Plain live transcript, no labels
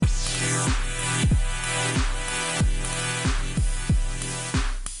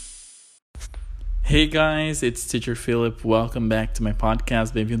Hey guys, it's Teacher Philip. Welcome back to my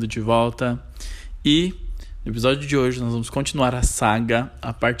podcast. Bem-vindo de volta. E no episódio de hoje nós vamos continuar a saga,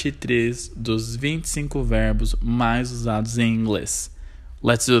 a parte 3 dos 25 verbos mais usados em inglês.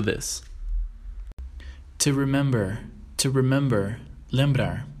 Let's do this. To remember,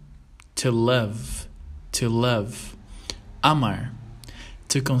 lembrar. To love, amar.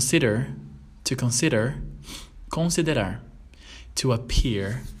 To consider, considerar. To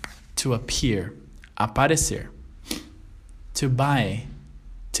appear, aparecer. To buy,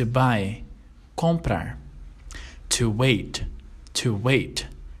 comprar. To wait,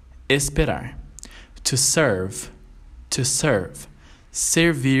 esperar. To serve,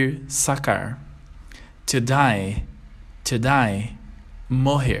 servir, sacar. To die,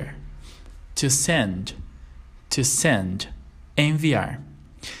 morrer. To send, enviar.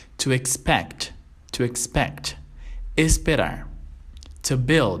 To expect, esperar. To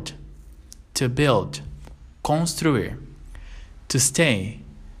build, construir. To stay,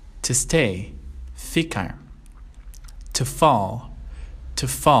 ficar. To fall,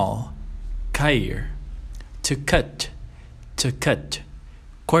 cair. To cut,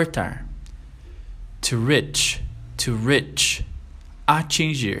 cortar. To reach,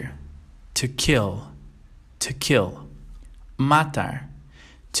 atingir. To kill, matar.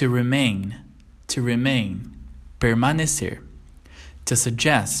 To remain, permanecer. To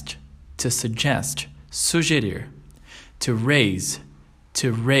suggest, sugerir. To raise,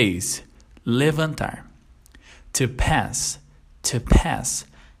 levantar. To pass,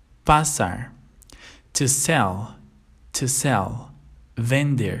 passar. To sell,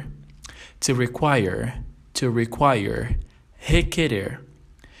 vender. To require, requerer.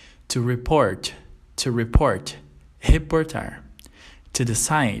 To report, reportar. To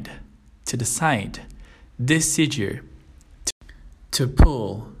decide, decidir. To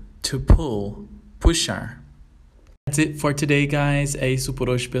pull, puxar. That's it for today, guys. É isso por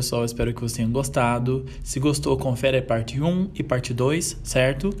hoje, pessoal. Espero que vocês tenham gostado. Se gostou, confere a parte 1 e parte 2,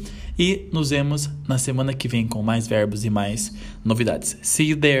 certo? E nos vemos na semana que vem com mais verbos e mais novidades. See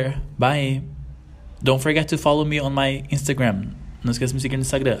you there. Bye. Don't forget to follow me on my Instagram. Não esqueça de me seguir no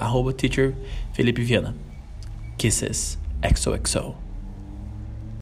Instagram, @teacherfelipeviana. Kisses. XOXO.